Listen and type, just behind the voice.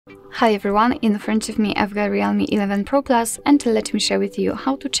Hi everyone, in front of me I've got Realme 11 Pro Plus, and let me share with you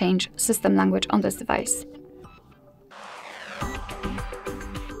how to change system language on this device.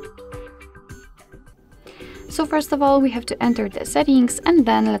 So first of all, we have to enter the settings, and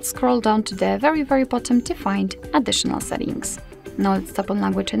then let's scroll down to the very bottom to find additional settings. Now let's tap on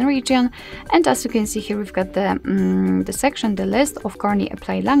language and region, and as you can see here, we've got the section, the list of currently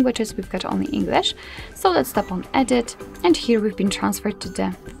applied languages. We've got only English, so let's tap on edit, and here we've been transferred to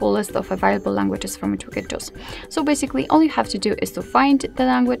the full list of available languages from which we can choose. So basically all you have to do is to find the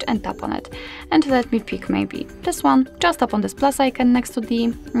language and tap on it, and let me pick maybe this one. Just tap on this plus icon next to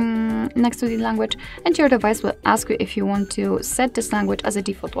the language, and your device will ask you if you want to set this language as a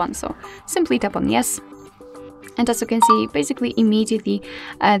default one. So simply tap on yes. And as you can see, basically immediately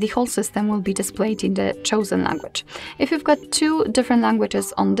the whole system will be displayed in the chosen language. If you've got two different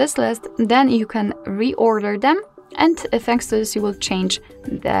languages on this list, then you can reorder them, and thanks to this you will change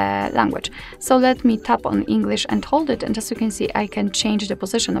the language. So let me tap on English and hold it, and as you can see I can change the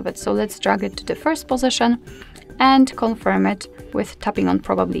position of it. So let's drag it to the first position and confirm it with tapping on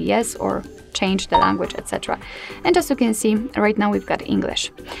probably yes, or change the language, etc. And as you can see, right now we've got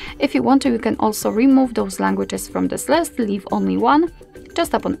English. If you want to, you can also remove those languages from this list, leave only one.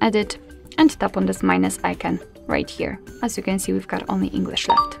 Just tap on edit and tap on this minus icon right here. As you can see, we've got only English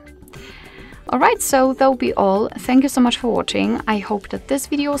left. Alright, so that'll be all. Thank you so much for watching. I hope that this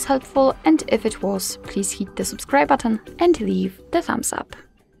video was helpful, and if it was, please hit the subscribe button and leave the thumbs up.